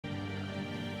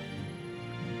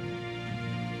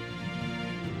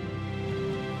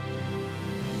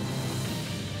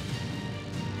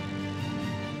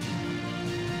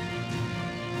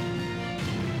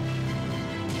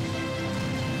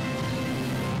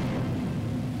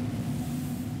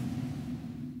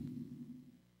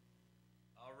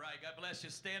bless you.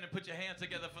 Stand and put your hands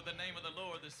together for the name of the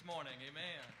Lord this morning. Amen.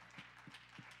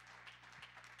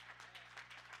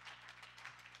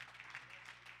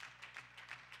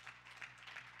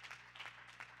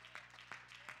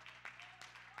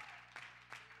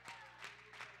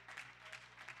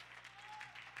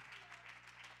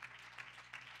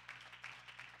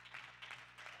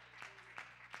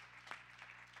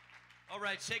 All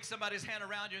right, shake somebody's hand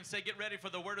around you and say, get ready for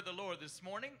the word of the Lord this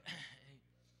morning.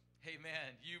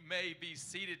 Amen. You may be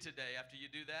seated today after you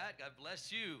do that. God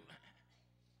bless you.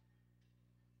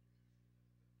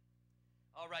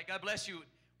 All right, God bless you.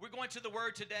 We're going to the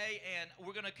word today, and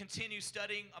we're going to continue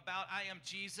studying about I am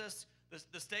Jesus,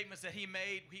 the statements that he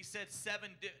made. He said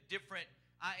 7 different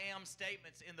I am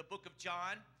statements in the book of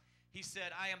John. He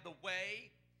said, I am the way.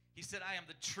 He said, I am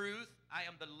the truth. I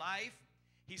am the life.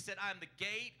 He said, I am the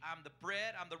gate, I'm the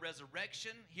bread, I'm the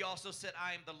resurrection. He also said,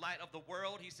 I am the light of the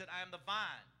world. He said, I am the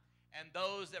vine, and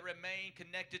those that remain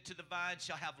connected to the vine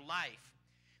shall have life.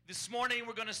 This morning,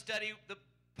 we're going to study the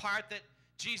part that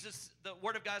Jesus, the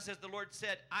Word of God says, the Lord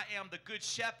said, I am the good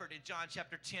shepherd in John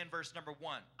chapter 10, verse number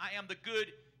 1. I am the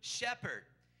good shepherd,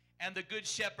 and the good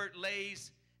shepherd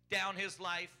lays down his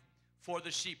life for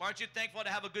the sheep. Aren't you thankful to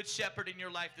have a good shepherd in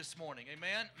your life this morning?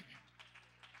 Amen?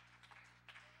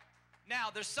 Now,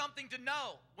 there's something to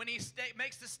know when he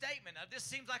makes the statement. Now, this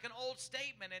seems like an old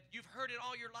statement, and you've heard it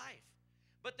all your life.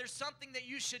 But there's something that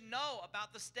you should know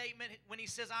about the statement when he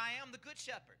says, I am the good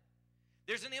shepherd.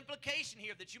 There's an implication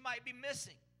here that you might be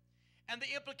missing. And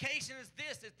the implication is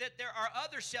this, is that there are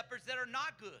other shepherds that are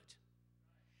not good.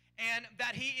 And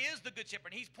that he is the good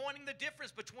shepherd. He's pointing the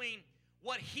difference between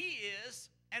what he is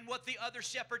and what the other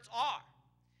shepherds are.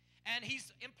 And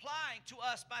he's implying to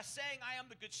us by saying, I am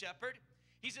the good shepherd,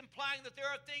 he's implying that there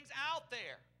are things out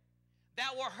there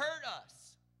that will hurt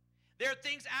us. There are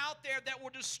things out there that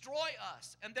will destroy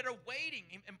us and that are waiting.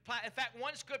 In fact,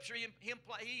 one scripture,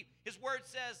 his word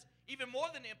says, even more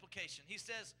than the implication, he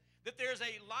says that there's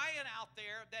a lion out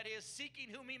there that is seeking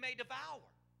whom he may devour.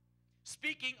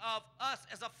 Speaking of us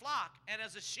as a flock and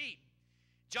as a sheep.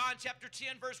 John chapter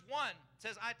 10 verse 1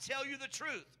 says, I tell you the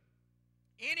truth.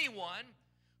 Anyone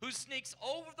who sneaks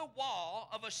over the wall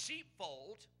of a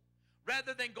sheepfold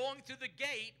rather than going through the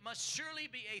gate must surely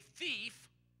be a thief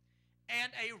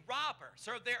and a robber.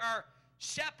 So there are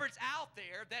shepherds out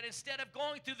there that instead of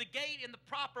going through the gate in the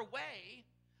proper way,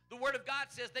 the Word of God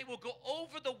says they will go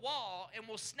over the wall and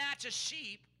will snatch a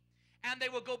sheep, and they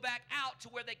will go back out to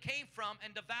where they came from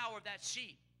and devour that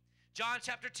sheep. John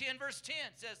chapter 10 verse 10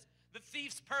 says, the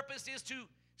thief's purpose is to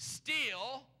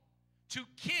steal, to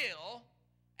kill,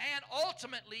 and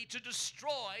ultimately to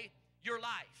destroy your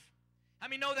life. I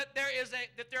mean, know that there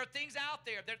are things out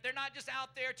there. They're not just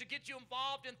out there to get you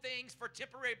involved in things for a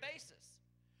temporary basis.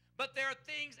 But there are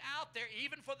things out there,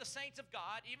 even for the saints of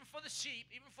God, even for the sheep,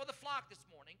 even for the flock this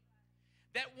morning,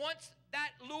 that once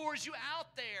that lures you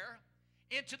out there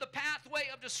into the pathway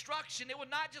of destruction, it will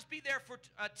not just be there for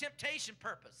temptation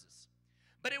purposes,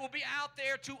 but it will be out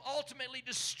there to ultimately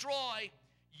destroy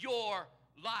your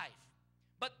life.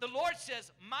 But the Lord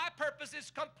says, my purpose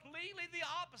is completely the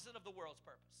opposite of the world's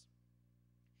purpose.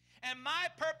 And my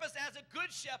purpose as a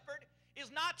good shepherd is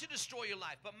not to destroy your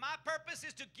life, but my purpose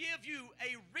is to give you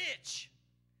a rich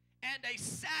and a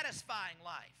satisfying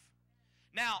life.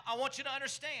 Now, I want you to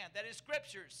understand that in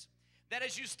Scriptures, that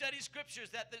as you study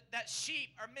Scriptures, that sheep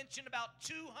are mentioned about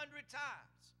 200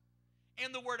 times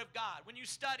in the Word of God. When you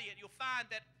study it, you'll find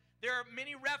that there are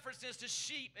many references to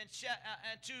sheep and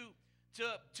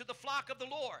to the flock of the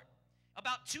Lord,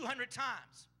 about 200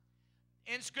 times.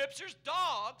 In Scriptures,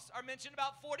 dogs are mentioned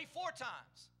about 44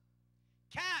 times.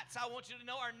 Cats, I want you to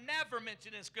know, are never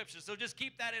mentioned in Scripture, so just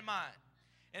keep that in mind.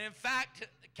 And in fact,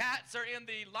 cats are in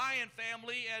the lion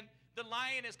family, and the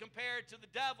lion is compared to the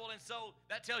devil, and so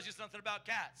that tells you something about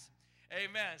cats.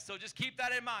 Amen. So just keep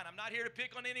that in mind. I'm not here to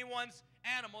pick on anyone's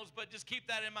animals, but just keep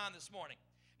that in mind this morning.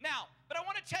 Now, but I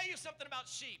want to tell you something about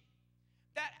sheep.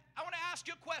 That I want to ask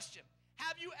you a question.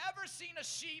 Have you ever seen a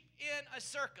sheep in a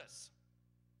circus?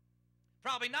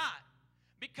 Probably not,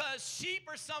 because sheep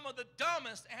are some of the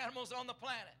dumbest animals on the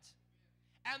planet,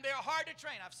 and they're hard to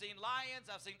train. I've seen lions,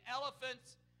 I've seen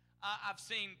elephants, I've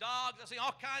seen dogs, I've seen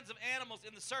all kinds of animals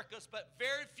in the circus, but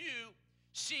very few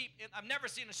sheep. I've never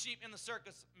seen a sheep in the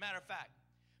circus, matter of fact,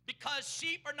 because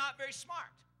sheep are not very smart.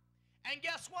 And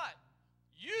guess what?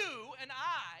 You and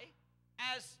I,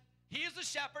 as he is the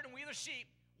shepherd and we are the sheep,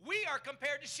 we are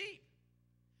compared to sheep.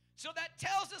 So that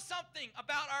tells us something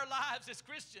about our lives as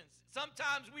Christians.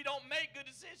 Sometimes we don't make good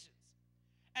decisions.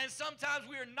 And sometimes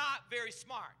we are not very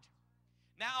smart.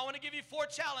 Now, I want to give you 4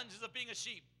 challenges of being a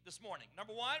sheep this morning.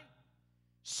 Number 1,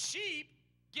 sheep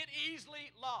get easily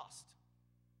lost.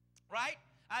 right?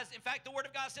 As in fact, the Word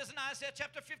of God says in Isaiah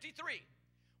chapter 53,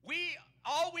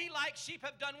 all we like sheep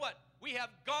have done what? We have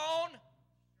gone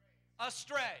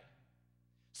astray.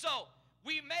 So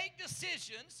we make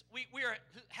decisions. We are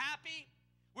happy.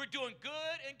 We're doing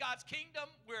good in God's kingdom.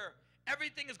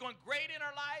 Everything is going great in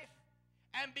our life.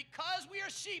 And because we are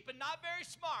sheep and not very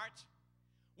smart,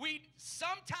 we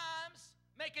sometimes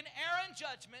make an error in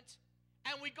judgment,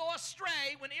 and we go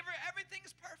astray whenever everything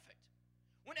is perfect.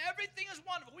 When everything is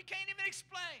wonderful. We can't even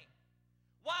explain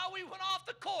why we went off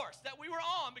the course that we were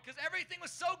on, because everything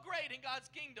was so great in God's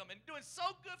kingdom and doing so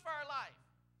good for our life.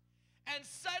 And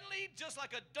suddenly, just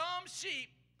like a dumb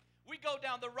sheep, we go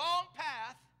down the wrong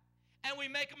path and we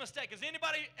make a mistake. Has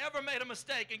anybody ever made a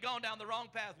mistake and gone down the wrong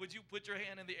path? Would you put your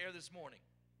hand in the air this morning?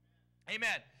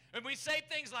 Amen. And we say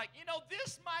things like,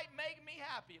 this might make me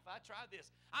happy if I try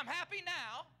this. I'm happy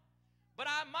now, but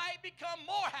I might become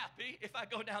more happy if I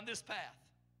go down this path.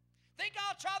 Think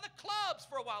I'll try the clubs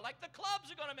for a while. Like the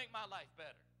clubs are going to make my life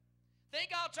better.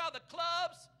 Think I'll try the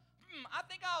clubs. I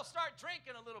think I'll start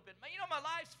drinking a little bit. My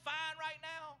life's fine right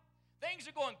now. Things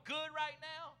are going good right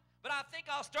now. But I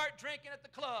think I'll start drinking at the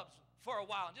clubs for a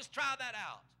while and just try that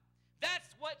out.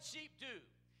 That's what sheep do.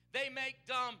 They make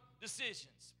dumb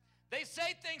decisions. They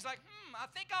say things like, I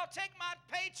think I'll take my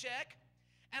paycheck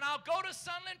and I'll go to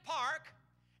Sunland Park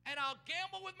and I'll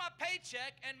gamble with my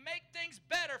paycheck and make things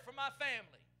better for my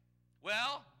family.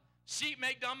 Well, sheep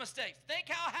make dumb mistakes.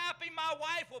 Think how happy my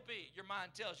wife will be, your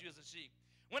mind tells you as a sheep,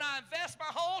 when I invest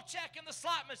my whole check in the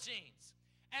slot machines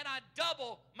and I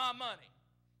double my money.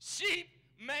 Sheep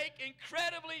make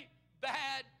incredibly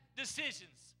bad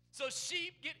decisions. So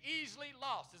sheep get easily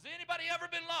lost. Has anybody ever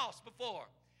been lost before?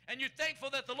 And you're thankful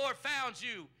that the Lord found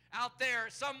you out there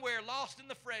somewhere lost in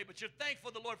the fray, but you're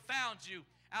thankful the Lord found you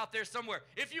out there somewhere.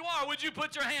 If you are, would you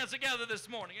put your hands together this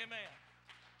morning? Amen.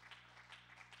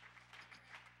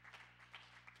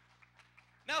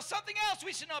 Now, something else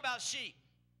we should know about sheep.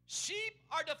 Sheep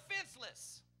are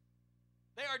defenseless.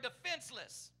 They are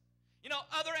defenseless.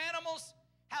 Other animals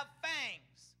have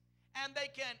fangs, and they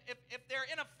can, if they're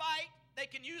in a fight, they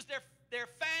can use their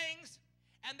fangs,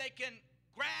 and they can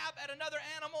grab at another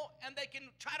animal, and they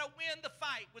can try to win the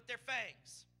fight with their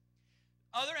fangs.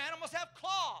 Other animals have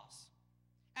claws,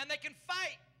 and they can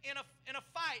fight in a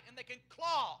fight, and they can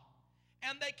claw,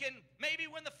 and they can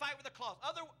maybe win the fight with the claws.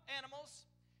 Other animals,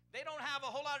 they don't have a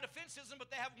whole lot of defense system,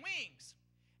 but they have wings.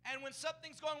 And when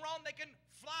something's going wrong, they can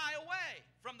fly away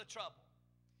from the trouble.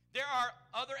 There are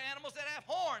other animals that have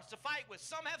horns to fight with.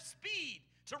 Some have speed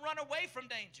to run away from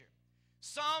danger.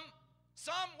 Some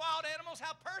wild animals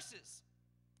have purses,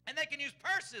 and they can use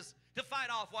purses to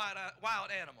fight off wild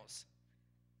animals.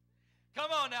 Come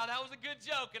on now, that was a good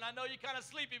joke, and I know you're kind of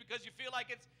sleepy because you feel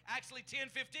like it's actually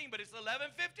 10:15, but it's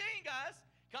 11:15, guys.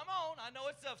 Come on, I know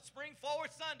it's a spring forward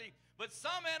Sunday, but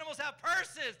some animals have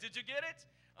purses. Did you get it?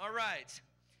 All right.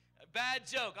 Bad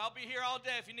joke. I'll be here all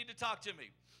day if you need to talk to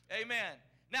me. Amen.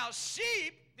 Now,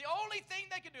 sheep, the only thing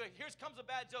they can do, here comes a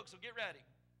bad joke, so get ready.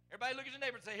 Everybody look at your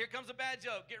neighbor and say, here comes a bad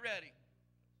joke. Get ready.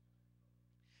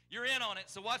 You're in on it,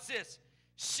 so watch this.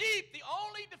 Sheep, the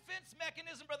only defense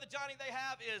mechanism, Brother Johnny, they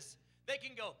have is they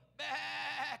can go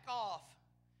back off.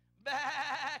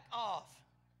 Back off.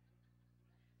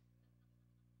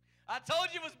 I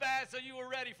told you it was bad, so you were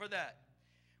ready for that.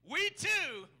 We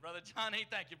too, Brother Johnny,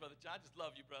 thank you, Brother John. I just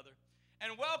love you, brother.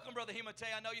 And welcome, Brother Himate.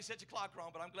 I know you set your clock wrong,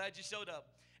 but I'm glad you showed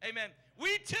up. Amen.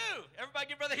 We too, everybody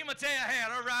give Brother Himate a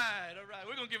hand. All right, all right.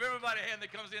 We're going to give everybody a hand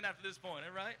that comes in after this point,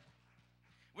 all right?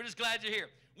 We're just glad you're here.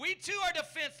 We too are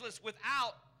defenseless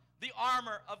without the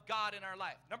armor of God in our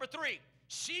life. Number 3,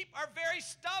 sheep are very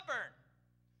stubborn.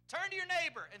 Turn to your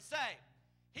neighbor and say,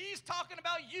 he's talking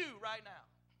about you right now.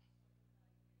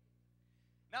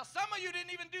 Now, some of you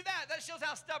didn't even do that. That shows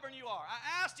how stubborn you are.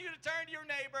 I asked you to turn to your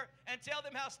neighbor and tell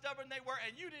them how stubborn they were,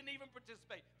 and you didn't even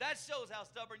participate. That shows how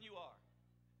stubborn you are.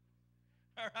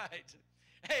 All right.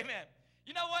 Amen.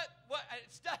 You know what?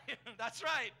 That's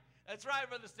right. That's right,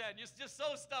 Brother Stan. You're just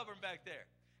so stubborn back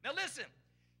there. Now, listen.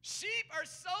 Sheep are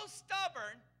so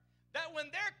stubborn that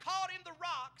when they're caught in the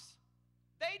rocks,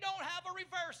 they don't have a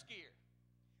reverse gear.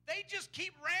 They just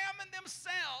keep ramming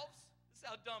themselves. This is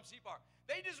how dumb sheep are.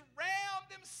 They just ram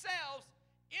themselves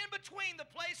in between the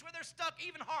place where they're stuck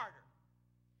even harder.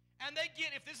 And they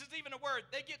get, if this is even a word,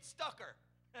 they get stucker.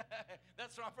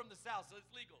 That's where I'm from the South, so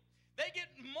it's legal. They get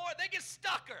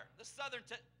stucker, the Southern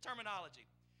terminology.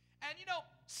 And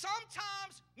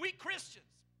sometimes we Christians,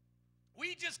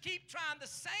 we just keep trying the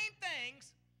same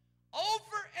things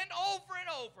over and over and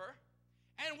over,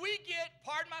 and we get,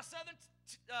 pardon my Southern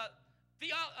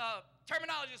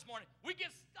terminology this morning, we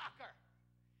get stucker.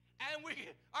 And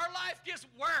our life gets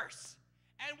worse.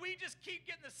 and we just keep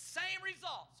getting the same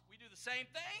results. We do the same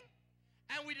thing,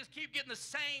 and we just keep getting the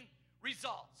same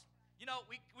results. You know,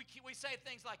 we say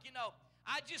things like, you know,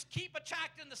 I just keep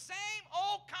attracting the same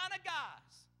old kind of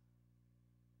guys.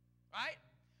 Right?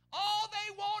 All they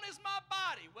want is my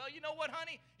body. Well, you know what,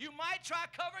 honey? You might try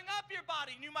covering up your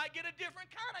body, and you might get a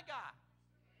different kind of guy.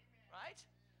 Right?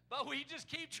 But we just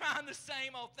keep trying the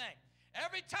same old thing.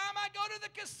 Every time I go to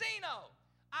the casino,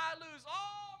 I lose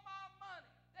all my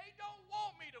money. They don't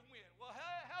want me to win. Well,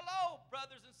 hello,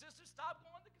 brothers and sisters, stop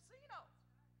going to the casino.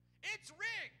 It's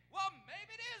rigged. Well,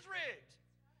 maybe it is rigged.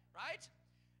 Right?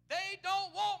 They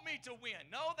don't want me to win.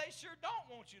 No, they sure don't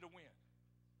want you to win.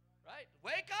 Right?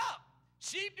 Wake up.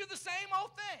 Sheep do the same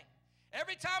old thing.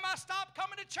 Every time I stop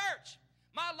coming to church,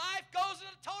 my life goes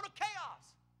into total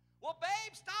chaos. Well,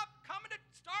 babe, start coming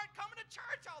to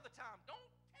church all the time. Don't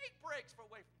take breaks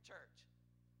away from church.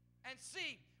 And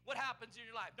see what happens in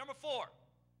your life. Number 4,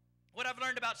 what I've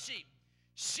learned about sheep.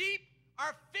 Sheep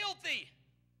are filthy.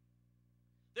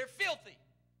 They're filthy.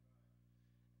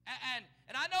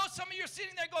 And I know some of you are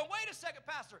sitting there going, wait a second,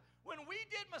 Pastor. When we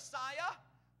did Messiah,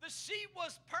 the sheep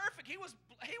was perfect. He was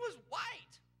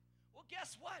white. Well,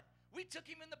 guess what? We took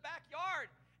him in the backyard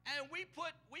and we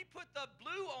put the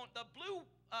blue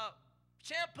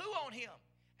shampoo on him,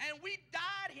 and we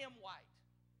dyed him white.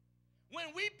 When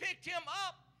we picked him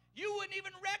up, you wouldn't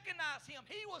even recognize him.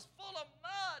 He was full of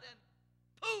mud and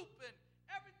poop and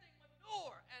everything,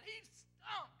 manure, and he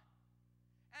stunk.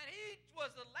 And he was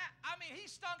he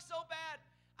stunk so bad,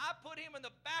 I put him in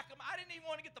the back of I didn't even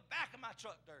want to get the back of my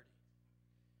truck dirty.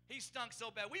 He stunk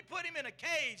so bad. We put him in a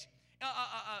cage,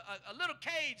 a little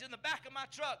cage in the back of my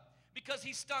truck because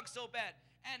he stunk so bad.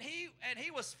 And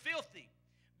he was filthy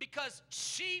because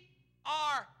sheep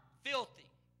are filthy.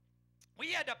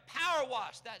 We had to power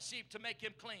wash that sheep to make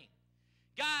him clean.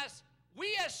 Guys,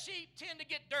 we as sheep tend to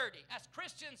get dirty. As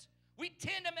Christians, we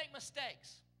tend to make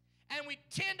mistakes. And we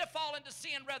tend to fall into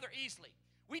sin rather easily.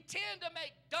 We tend to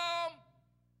make dumb,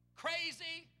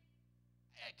 crazy,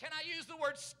 can I use the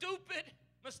word stupid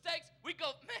mistakes? We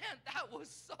go, man, that was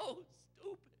so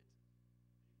stupid.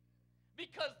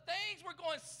 Because things were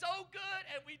going so good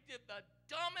and we did the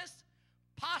dumbest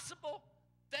possible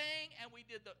thing and we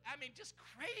did just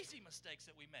crazy mistakes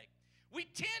that we make. We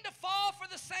tend to fall for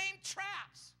the same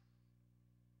traps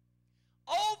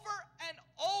over and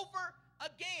over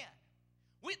again.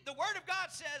 The Word of God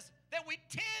says that we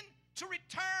tend to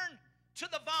return to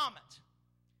the vomit.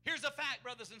 Here's a fact,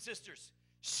 brothers and sisters.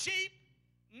 Sheep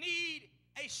need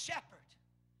a shepherd.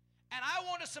 And I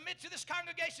want to submit to this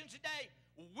congregation today,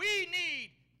 we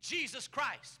need Jesus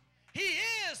Christ. He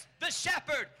is the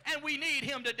shepherd, and we need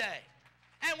him today.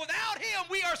 And without him,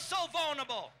 we are so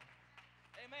vulnerable.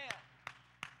 Amen.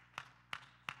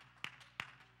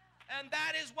 And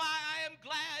that is why I am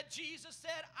glad Jesus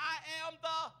said, I am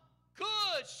the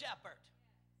good shepherd.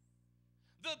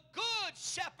 The good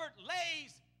shepherd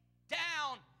lays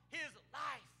down his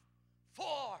life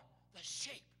for the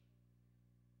sheep.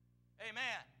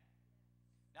 Amen.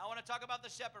 Now I want to talk about the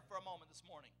shepherd for a moment this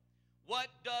morning. What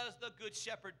does the good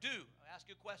shepherd do? I'll ask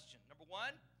you a question. Number 1,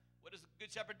 what does the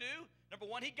good shepherd do? Number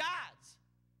 1, he guides.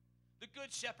 The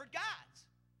good shepherd guides.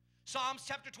 Psalms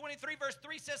chapter 23 verse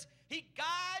 3 says, he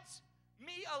guides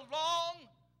me along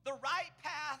the right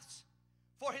paths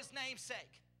for his name's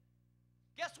sake.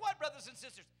 Guess what, brothers and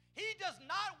sisters? He does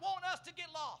not want us to get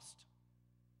lost.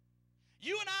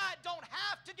 You and I don't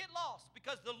have to get lost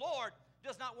because the Lord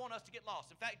does not want us to get lost.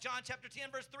 In fact, John chapter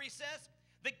 10 verse 3 says,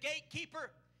 the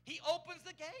gatekeeper, he opens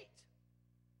the gate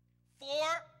for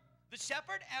the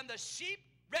shepherd, and the sheep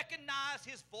recognize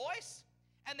his voice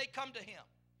and they come to him.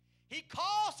 He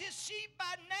calls his sheep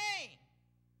by name.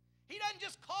 He doesn't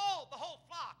just call the whole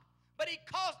flock, but he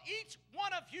calls each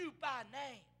one of you by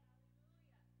name.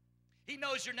 He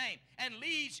knows your name and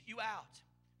leads you out.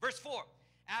 Verse 4,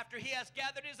 after he has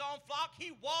gathered his own flock,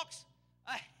 he walks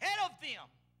ahead of them,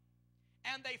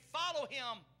 and they follow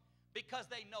him because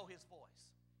they know his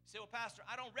voice. You say, well, Pastor,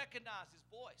 I don't recognize his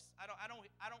voice. I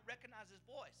don't recognize his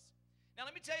voice. Now,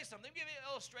 let me tell you something. Let me give you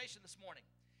an illustration this morning.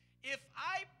 If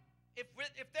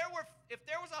there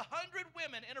was 100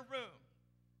 women in a room,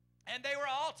 and they were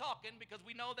all talking, because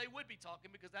we know they would be talking,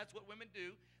 because that's what women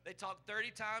do. They talk 30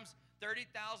 times,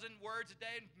 30,000 words a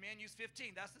day, and men use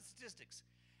 15. That's the statistics.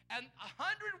 And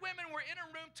 100 women were in a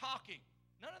room talking.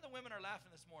 None of the women are laughing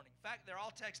this morning. In fact, they're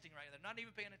all texting right now. They're not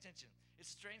even paying attention.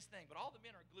 It's a strange thing, but all the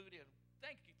men are glued in.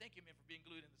 Thank you, men, for being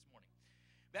glued in this morning.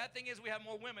 Bad thing is we have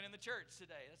more women in the church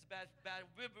today. That's bad.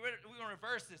 We're going to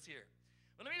reverse this here.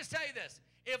 But let me just tell you this.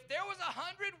 If there was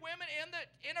 100 women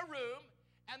in a room,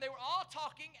 and they were all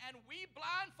talking, and we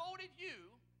blindfolded you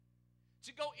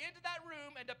to go into that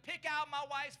room and to pick out my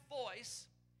wife's voice,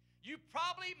 you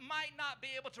probably might not be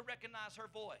able to recognize her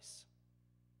voice.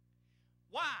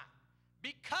 Why?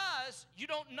 Because you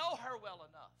don't know her well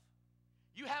enough.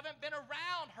 You haven't been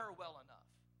around her well enough.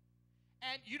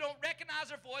 And you don't recognize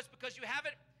her voice because you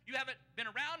haven't been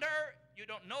around her, you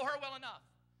don't know her well enough.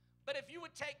 But if you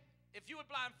would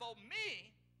blindfold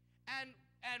me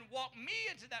and walk me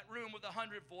into that room with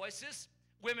 100 voices,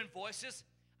 women voices,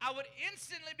 I would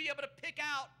instantly be able to pick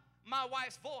out my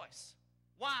wife's voice.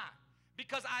 Why?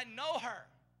 Because I know her,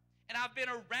 and I've been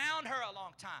around her a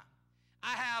long time.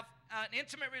 I have an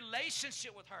intimate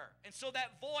relationship with her, and so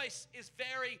that voice is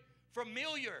very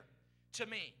familiar to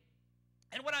me.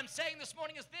 And what I'm saying this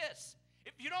morning is this: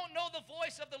 if you don't know the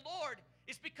voice of the Lord,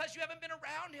 it's because you haven't been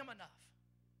around him enough.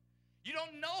 You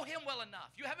don't know him well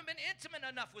enough. You haven't been intimate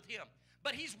enough with him.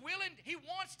 But he's willing, he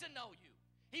wants to know you.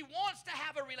 He wants to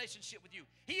have a relationship with you.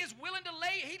 He is willing to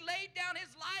he laid down his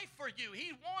life for you.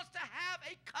 He wants to have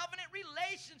a covenant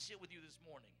relationship with you this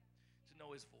morning, to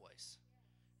know his voice.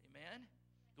 Amen?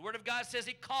 The Word of God says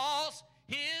he calls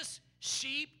his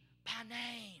sheep by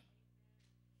name.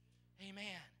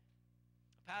 Amen.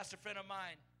 A pastor friend of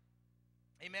mine,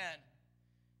 amen,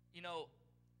 you know,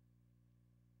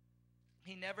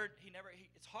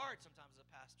 it's hard sometimes as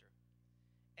a pastor.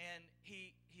 And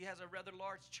he has a rather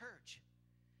large church.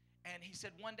 And he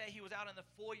said one day he was out in the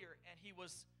foyer, and he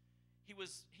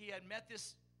had met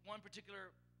this one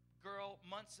particular girl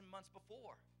months and months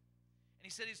before. And he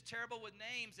said he's terrible with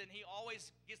names, and he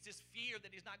always gets this fear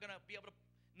that he's not going to be able to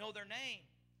know their name.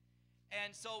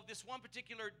 And so this one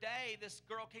particular day, this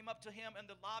girl came up to him in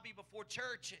the lobby before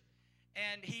church,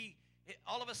 and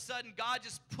all of a sudden, God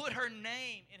just put her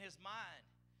name in his mind.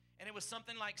 And it was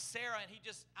something like Sarah, and he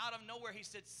just, out of nowhere, he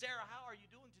said, "Sarah, how are you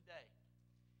doing today?"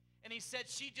 And he said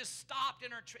she just stopped in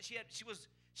her, she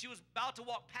was about to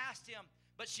walk past him,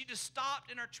 but she just stopped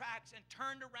in her tracks and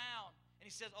turned around. And he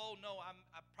says, "Oh, no,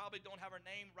 I probably don't have her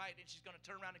name right, and she's going to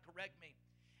turn around and correct me."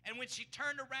 And when she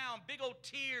turned around, big old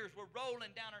tears were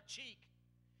rolling down her cheek.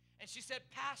 And she said,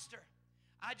 "Pastor,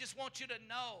 I just want you to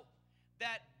know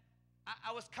that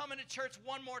I was coming to church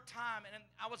one more time, and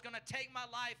I was going to take my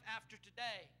life after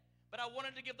today. But I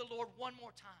wanted to give the Lord one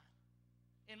more time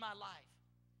in my life.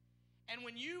 And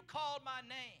when you called my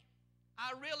name,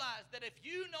 I realized that if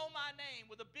you know my name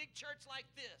with a big church like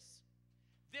this,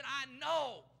 then I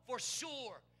know for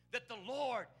sure that the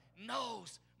Lord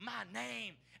knows my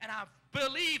name. And I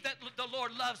believe that the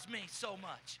Lord loves me so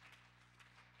much."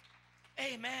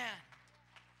 Amen.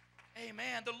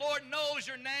 Amen. The Lord knows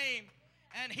your name,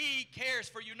 and he cares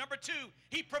for you. Number two,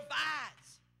 he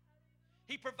provides.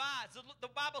 He provides. The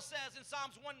Bible says in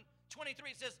Psalms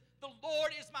 123, it says, "The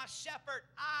Lord is my shepherd.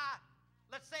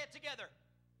 Let's say it together.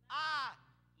 I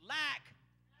lack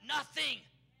nothing."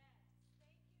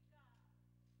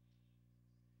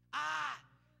 I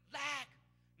lack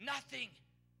nothing.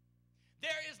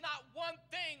 There is not one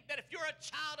thing that if you're a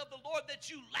child of the Lord that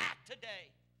you lack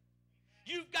today.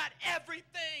 You've got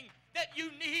everything that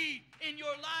you need in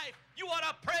your life. You ought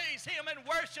to praise him and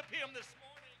worship him this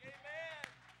morning. Amen.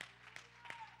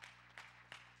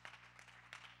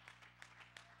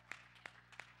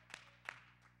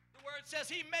 The word says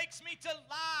he makes me to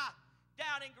lie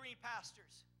down in green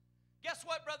pastures. Guess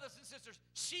what, brothers and sisters?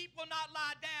 Sheep will not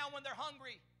lie down when they're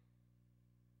hungry.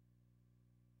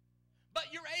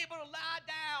 But you're able to lie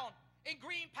down in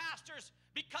green pastures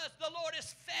because the Lord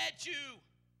has fed you.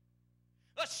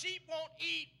 A sheep won't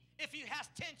eat if he has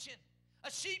tension.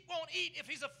 A sheep won't eat if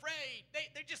he's afraid.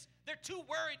 They're too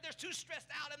worried, they're too stressed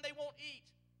out, and they won't eat.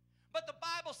 But the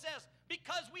Bible says,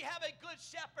 because we have a good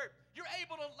shepherd, you're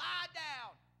able to lie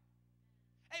down.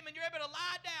 Amen. You're able to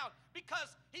lie down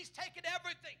because he's taken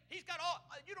everything. He's got all.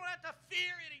 You don't have to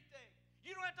fear anything.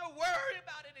 You don't have to worry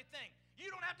about anything. You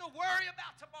don't have to worry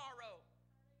about tomorrow.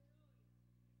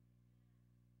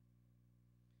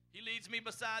 He leads me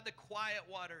beside the quiet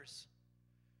waters.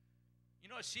 You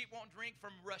know, a sheep won't drink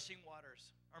from rushing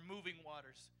waters or moving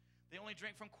waters. They only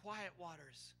drink from quiet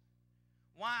waters.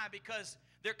 Why? Because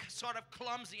they're sort of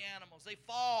clumsy animals. They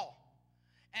fall.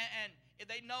 And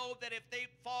they know that if they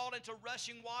fall into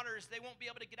rushing waters, they won't be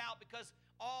able to get out because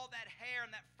all that hair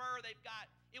and that fur they've got,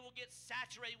 it will get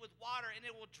saturated with water and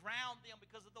it will drown them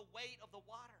because of the weight of the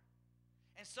water.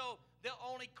 And so they'll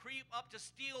only creep up to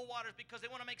still waters because they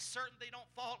want to make certain they don't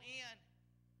fall in.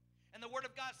 And the Word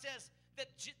of God says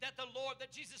that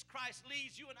Jesus Christ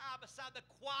leads you and I beside the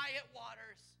quiet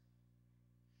waters.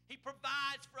 He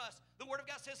provides for us. The Word of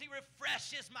God says he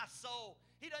refreshes my soul.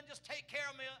 He doesn't just take care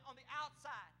of me on the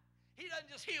outside. He doesn't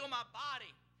just heal my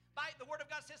body, The Word of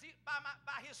God says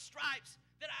by His stripes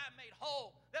that I am made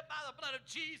whole, that by the blood of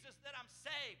Jesus that I'm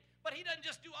saved. But He doesn't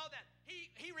just do all that.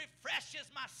 He refreshes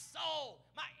my soul,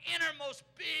 my innermost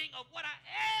being of what I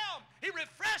am. He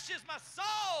refreshes my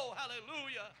soul.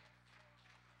 Hallelujah.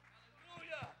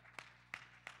 Hallelujah.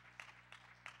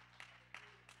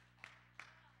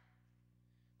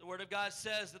 The Word of God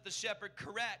says that the shepherd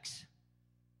corrects.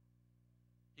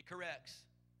 He corrects.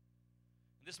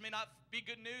 And this may not be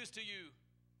good news to you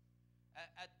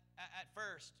at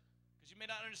first, because you may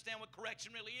not understand what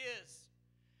correction really is.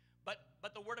 But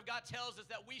the Word of God tells us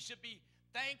that we should be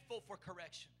thankful for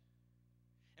correction.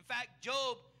 In fact,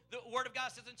 Job, the Word of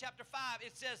God says in chapter 5,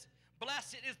 it says,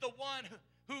 blessed is the one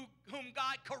whom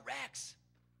God corrects.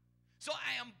 So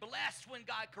I am blessed when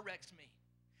God corrects me.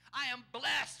 I am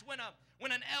blessed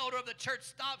when an elder of the church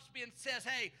stops me and says,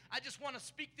 hey, I just want to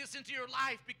speak this into your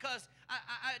life because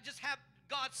I just have,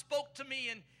 God spoke to me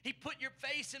and He put your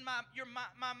face in my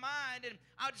mind, and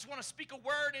I just want to speak a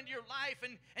word into your life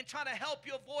and try to help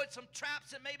you avoid some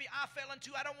traps that maybe I fell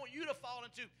into. I don't want you to fall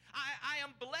into. I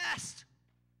am blessed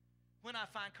when I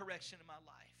find correction in my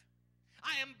life.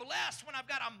 I am blessed when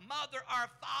I've got a mother or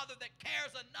a father that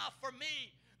cares enough for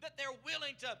me that they're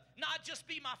willing to not just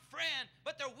be my friend,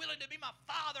 but they're willing to be my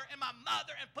father and my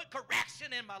mother and put correction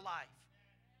in my life.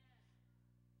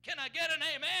 Can I get an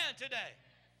amen today?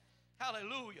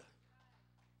 Hallelujah.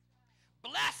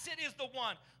 Blessed is the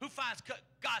one who finds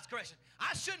God's correction.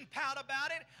 I shouldn't pout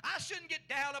about it. I shouldn't get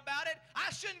down about it.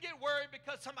 I shouldn't get worried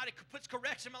because somebody puts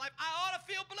correction in my life. I ought to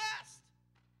feel blessed.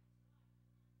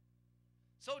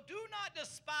 So do not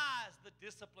despise the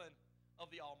discipline of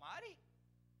the Almighty.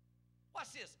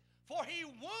 Watch this. For He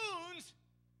wounds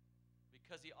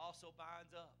because He also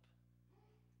binds up.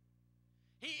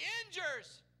 He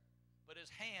injures, but His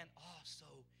hand also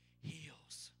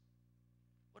heals.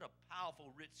 What a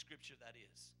powerful, rich scripture that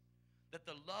is. That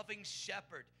the loving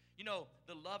shepherd,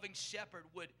 the loving shepherd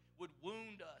would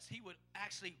wound us. He would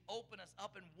actually open us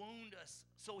up and wound us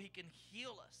so He can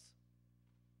heal us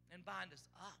and bind us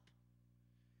up.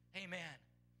 Amen.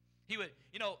 He would,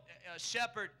 a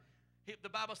shepherd, the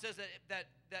Bible says that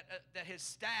his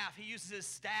staff, he uses his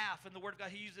staff, in the Word of God,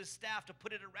 he uses his staff to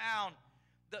put it around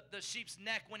the sheep's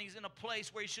neck when he's in a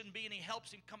place where he shouldn't be, and he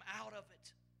helps him come out of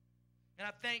it. And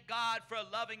I thank God for a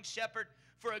loving shepherd,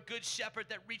 for a good shepherd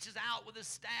that reaches out with his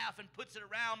staff and puts it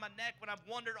around my neck when I've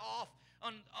wandered off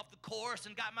the course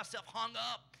and got myself hung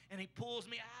up, and He pulls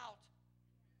me out.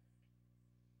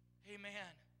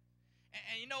 Amen.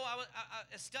 And I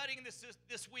was studying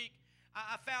this week.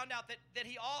 I found out that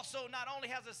He also not only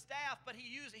has a staff, but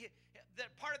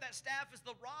that part of that staff is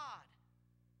the rod.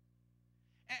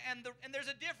 And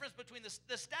there's a difference between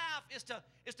the staff is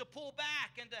to pull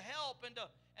back and to help and to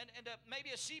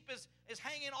maybe a sheep is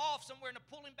hanging off somewhere and to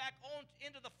pull him back on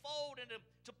into the fold and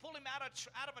to pull him out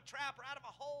of a trap or out of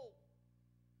a hole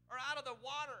or out of the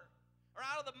water or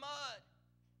out of the mud.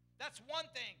 That's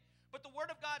one thing. But the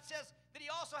Word of God says that He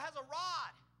also has a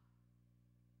rod.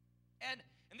 And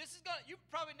this is you've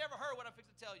probably never heard what I'm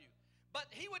fixing to tell you. But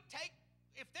He would take,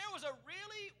 if there was a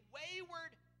really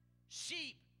wayward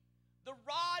sheep, the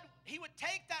rod, He would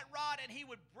take that rod and He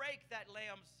would break that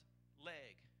lamb's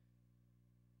leg.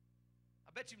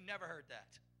 I bet you've never heard that.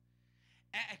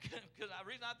 Because the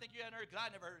reason I think you hadn't heard it, because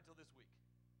I never heard it until this week.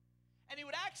 And He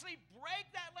would actually break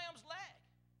that lamb's leg.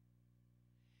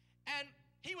 And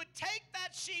He would take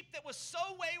that sheep that was so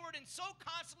wayward and so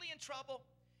constantly in trouble,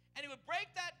 and He would break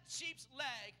that sheep's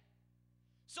leg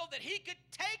so that He could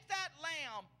take that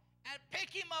lamb and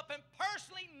pick him up and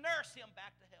personally nurse him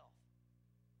back to health.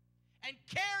 And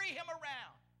carry him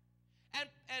around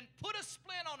and put a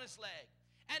splint on his leg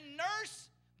and nurse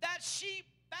that sheep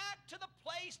back to the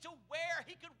place to where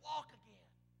he could walk again.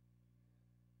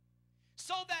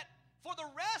 So that for the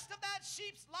rest of that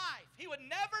sheep's life, he would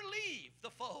never leave the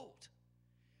fold.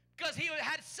 Because he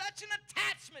had such an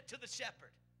attachment to the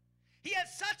shepherd. He had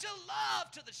such a love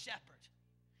to the shepherd.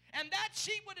 And that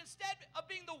sheep would, instead of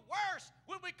being the worst,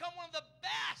 would become one of the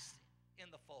best in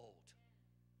the fold.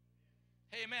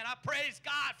 Amen. I praise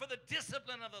God for the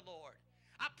discipline of the Lord.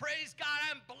 I praise God.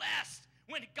 I am blessed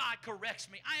when God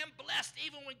corrects me. I am blessed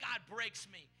even when God breaks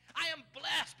me. I am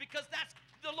blessed because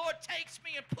the Lord takes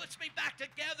me and puts me back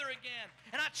together again.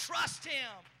 And I trust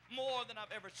Him more than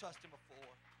I've ever trusted Him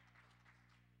before.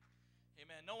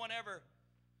 Amen. No one ever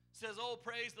says, oh,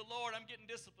 praise the Lord, I'm getting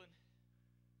disciplined.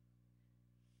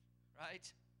 Right?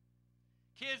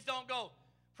 Kids don't go,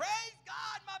 praise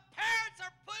God, my parents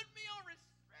are putting me on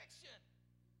restriction.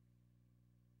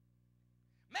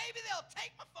 Maybe they'll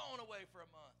take my phone away for a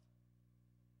month.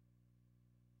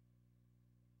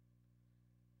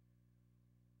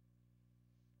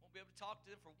 Well, be able to talk to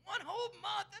them for 1 whole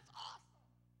month. That's awesome.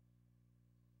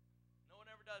 No one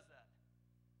ever does that.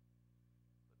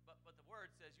 But the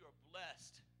word says you are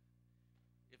blessed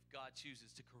if God chooses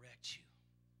to correct you.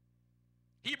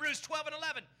 Hebrews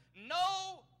 12:11.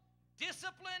 No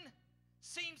discipline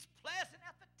seems pleasant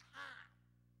at the time,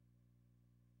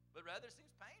 but rather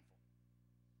seems painful.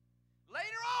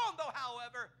 Later on, though,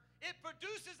 however, it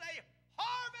produces a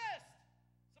harvest.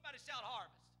 Somebody shout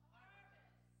harvest.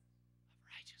 Of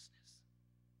righteousness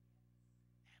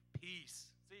and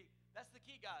peace. See, that's the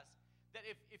key, guys. That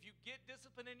if you get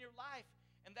discipline in your life,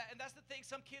 and that's the thing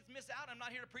some kids miss out. I'm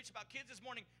not here to preach about kids this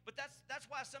morning, but that's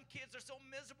why some kids are so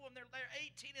miserable, and they're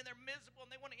 18 and they're miserable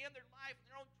and they want to end their life and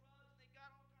they're on drugs and they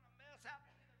got all kind of mess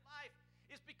happening in their life.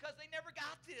 It's because they never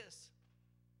got this.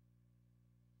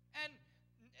 And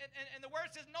the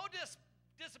word says no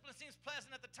discipline seems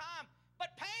pleasant at the time,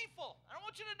 but painful. I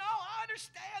want you to know, I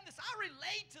understand this. I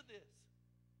relate to this.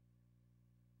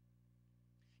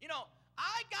 You know,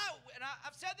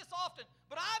 I've said this often,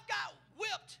 but I've got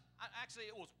whipped. Actually,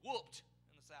 it was whooped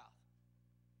in the South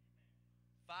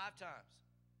 5 times.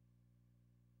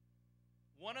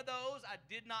 One of those I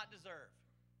did not deserve.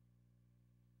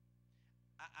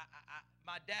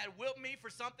 My dad whipped me for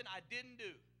something I didn't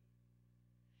do.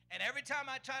 And every time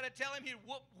I try to tell him, he'd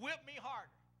whip me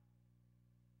harder.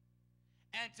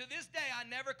 And to this day, I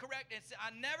never corrected.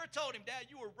 I never told him, Dad,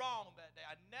 you were wrong that day.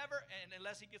 I never, and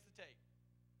unless he gets the tape.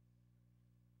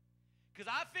 Because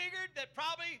I figured that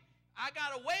probably I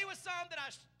got away with some that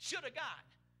I should have gotten.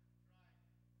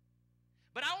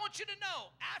 But I want you to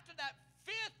know, after that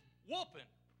 5th whooping,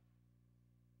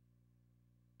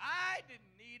 I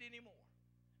didn't need any more.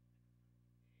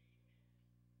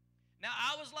 Now,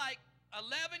 I was like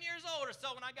 11 years old or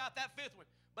so when I got that 5th one.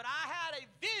 But I had a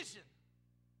vision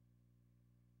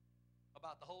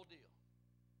about the whole deal.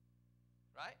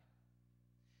 Right?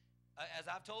 As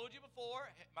I've told you before,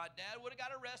 my dad would have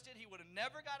got arrested. He would have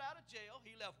never got out of jail.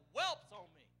 He left whelps on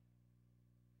me.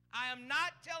 I am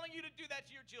not telling you to do that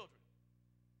to your children.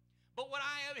 But what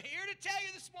I am here to tell you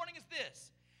this morning is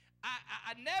this.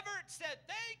 I never said,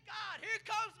 thank God, here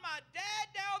comes my dad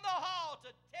down the hall to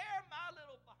tear my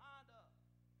little behind up.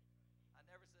 I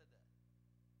never said that.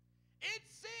 It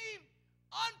seemed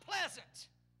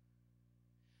unpleasant.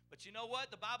 But you know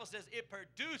what? The Bible says it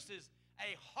produces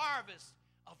a harvest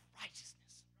of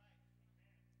righteousness.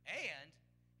 And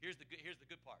here's the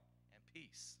good part, and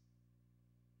peace.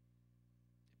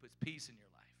 It puts peace in your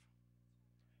life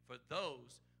for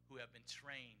those who have been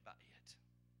trained by it.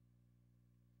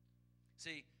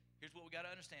 See, here's what we got to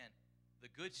understand. The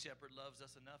good shepherd loves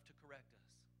us enough to correct us.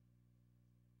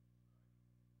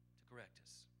 To correct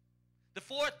us. The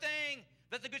 4th thing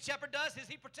that the good shepherd does is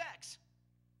he protects.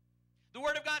 The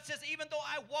word of God says, even though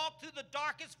I walk through the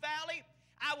darkest valley,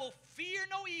 I will fear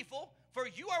no evil, for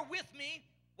you are with me.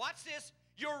 Watch this.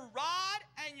 Your rod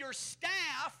and your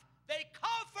staff, they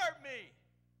comfort me.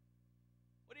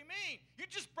 What do you mean? You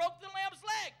just broke the lamb's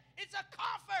leg. It's a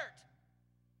comfort.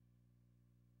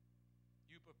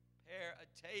 You prepare a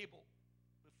table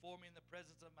before me in the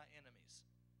presence of my enemies.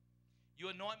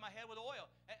 You anoint my head with oil.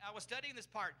 I was studying this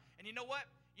part, and you know what?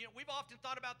 You know, we've often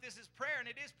thought about this as prayer, and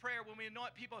it is prayer when we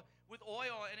anoint people with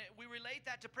oil, and we relate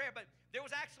that to prayer. But there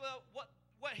was actually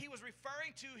what he was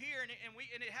referring to here, and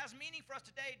it has meaning for us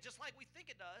today, just like we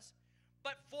think it does.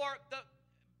 But for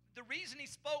the reason he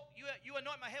spoke, you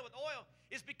anoint my head with oil,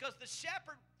 is because the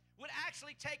shepherd would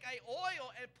actually take a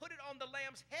oil and put it on the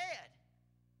lamb's head.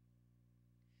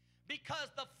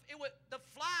 Because the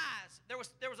flies, there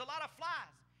was a lot of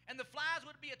flies, and the flies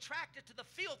would be attracted to the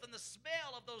filth and the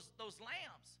smell of those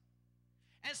lambs.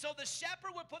 And so the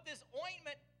shepherd would put this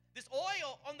ointment, this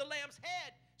oil on the lamb's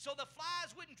head, so the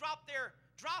flies wouldn't drop their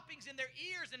droppings in their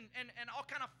ears and all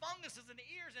kind of funguses in the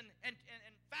ears. And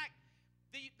in fact,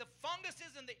 the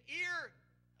funguses in the ear,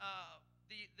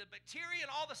 the bacteria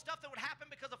and all the stuff that would happen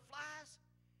because of flies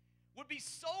would be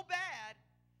so bad,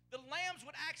 the lambs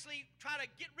would actually try to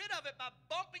get rid of it by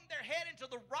bumping their head into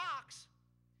the rocks.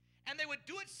 And they would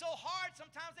do it so hard,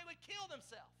 sometimes they would kill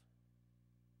themselves.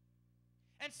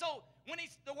 And so when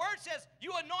the word says,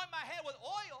 you anoint my head with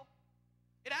oil,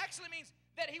 it actually means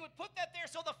that he would put that there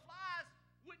so the flies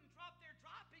wouldn't drop their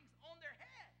droppings on their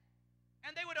head.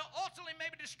 And they would ultimately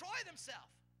maybe destroy themselves.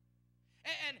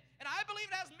 And I believe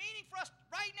it has meaning for us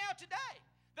right now today.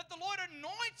 That the Lord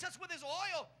anoints us with his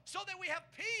oil so that we have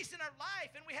peace in our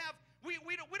life. And we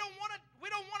don't want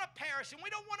to perish, and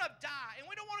we don't want to die, and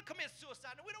we don't want to commit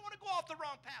suicide, and we don't want to go off the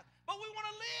wrong path. But we want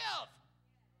to live.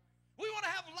 We want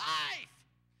to have life.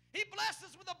 He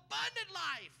blesses with abundant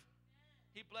life.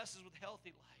 He blesses with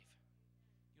healthy life.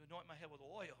 You anoint my head with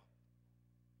oil.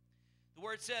 The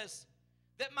word says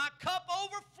that my cup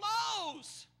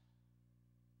overflows.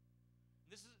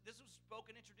 This was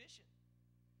spoken in tradition.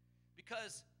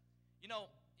 Because, you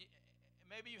know,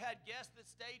 maybe you had guests that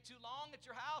stayed too long at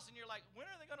your house and you're like, when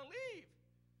are they going to leave?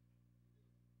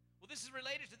 Well, this is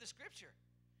related to the scripture.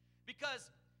 Because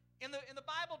in the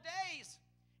Bible days,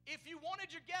 if you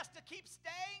wanted your guests to keep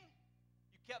staying,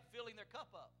 you kept filling their cup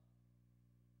up.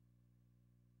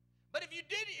 But if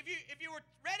you were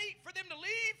ready for them to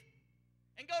leave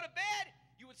and go to bed,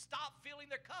 you would stop filling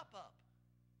their cup up.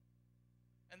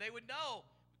 And they would know,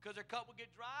 because their cup would get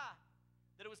dry,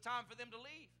 that it was time for them to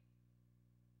leave.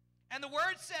 And the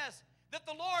word says that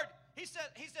the Lord, he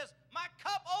says, my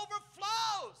cup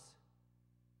overflows.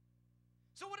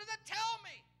 So what does that tell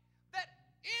me? That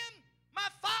in my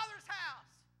Father's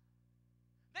house,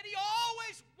 that he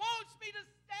always wants me to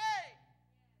stay.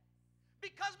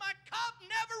 Because my cup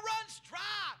never runs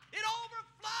dry. It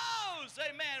overflows,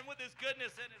 amen, with his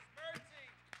goodness and his mercy.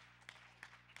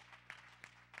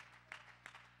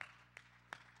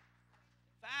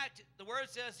 In fact, the word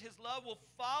says his love will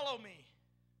follow me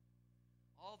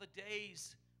all the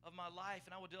days of my life,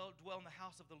 and I will dwell in the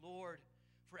house of the Lord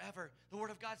forever. The word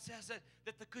of God says that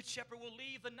the good shepherd will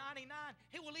leave the 99.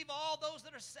 He will leave all those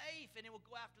that are safe, and he will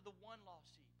go after the one lost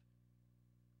sheep.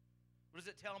 What does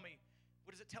it tell me?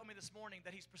 What does it tell me this morning?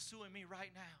 That he's pursuing me right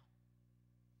now.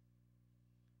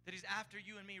 That he's after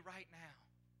you and me right now.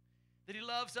 That he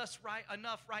loves us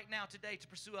enough right now today to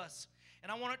pursue us.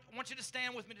 And I want you to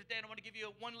stand with me today, and I want to give you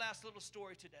one last little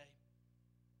story today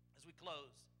as we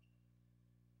close.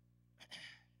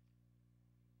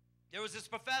 There was this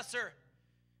professor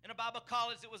in a Bible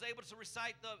college that was able to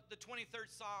recite the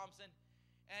 23rd Psalms.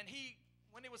 And he,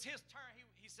 when it was his turn,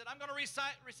 he said, I'm going to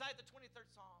recite the 23rd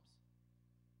Psalms.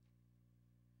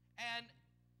 And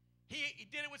he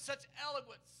did it with such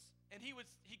eloquence. And he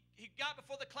got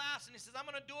before the class and he says, I'm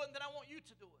going to do it, and then I want you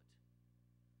to do it.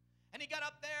 And he got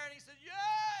up there and he said,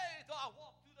 yay, though I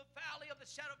walk through the valley of the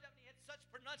shadow of death. And he had such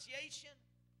pronunciation.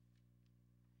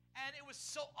 And it was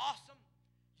so awesome.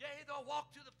 Yea, though I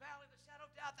walk through the valley of the shadow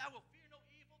of death, I will fear no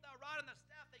evil. Thy rod and thy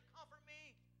staff, they comfort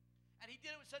me. And he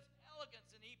did it with such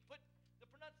elegance, and he put the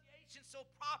pronunciation so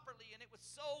properly, and it was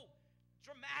so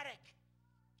dramatic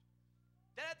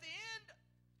that at the end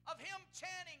of him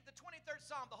chanting the 23rd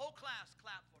Psalm, the whole class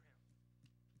clapped for him.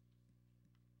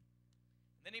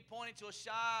 And then he pointed to a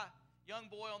shy young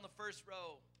boy on the first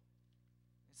row.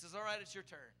 He says, all right, it's your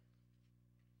turn.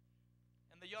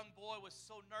 And the young boy was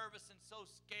so nervous and so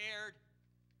scared.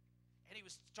 And he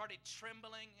started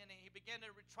trembling, and he began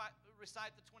to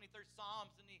recite the 23rd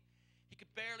Psalms, and he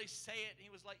could barely say it. And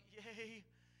he was like, yay.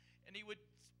 And he would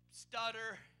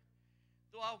stutter,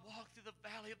 though I walk through the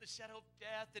valley of the shadow of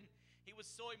death. And he was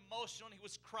so emotional, and he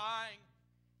was crying.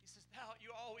 He says, now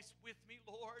you're always with me,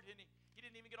 Lord. And he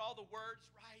didn't even get all the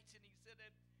words right. And he said,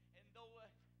 and though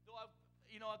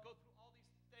I go through all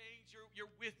these things,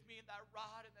 you're with me in that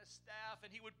rod and that staff.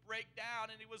 And he would break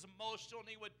down, and he was emotional, and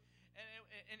it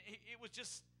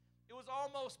was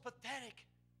almost pathetic.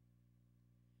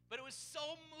 But it was so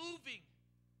moving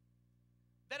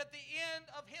that at the end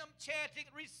of him chanting,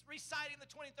 reciting the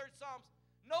 23rd Psalms,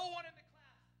 no one in the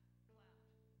class clapped.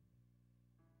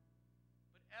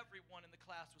 But everyone in the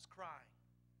class was crying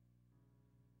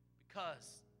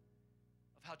because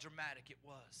of how dramatic it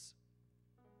was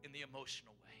in the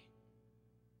emotional way.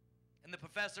 And the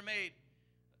professor made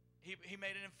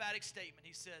an emphatic statement.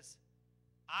 He says,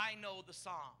 I know the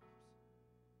Psalms,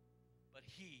 but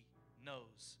he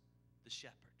knows the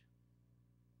shepherd.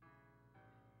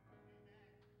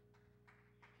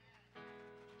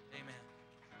 Amen.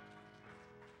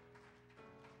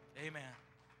 Amen.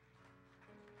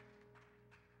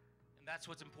 And that's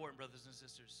what's important, brothers and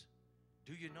sisters.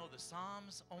 Do you know the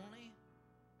Psalms only?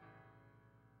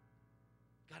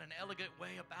 Got an elegant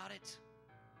way about it.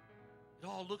 It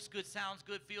all looks good, sounds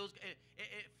good, feels good.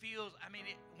 It feels,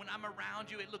 when I'm around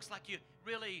you, it looks like you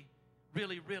really,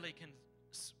 really, really can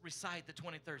recite the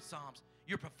 23rd Psalms.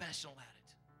 You're professional at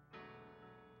it.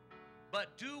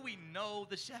 But do we know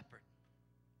the shepherd?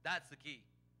 That's the key.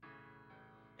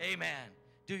 Amen.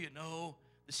 Do you know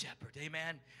the shepherd?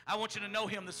 Amen. I want you to know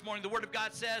him this morning. The Word of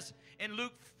God says in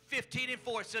Luke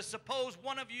 15:4, it says, suppose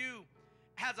one of you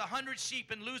has 100 sheep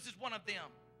and loses one of them.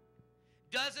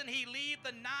 Doesn't he leave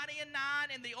the 99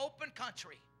 in the open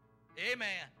country?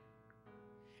 Amen.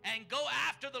 And go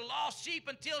after the lost sheep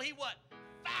until he what?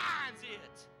 Finds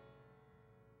it.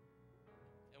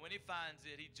 And when he finds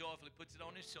it, he joyfully puts it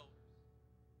on his shoulders.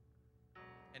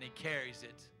 And he carries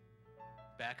it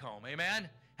back home. Amen.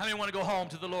 How many want to go home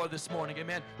to the Lord this morning?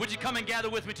 Amen. Would you come and gather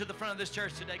with me to the front of this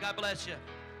church today? God bless you.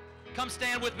 Come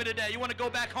stand with me today. You want to go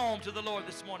back home to the Lord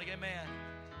this morning. Amen.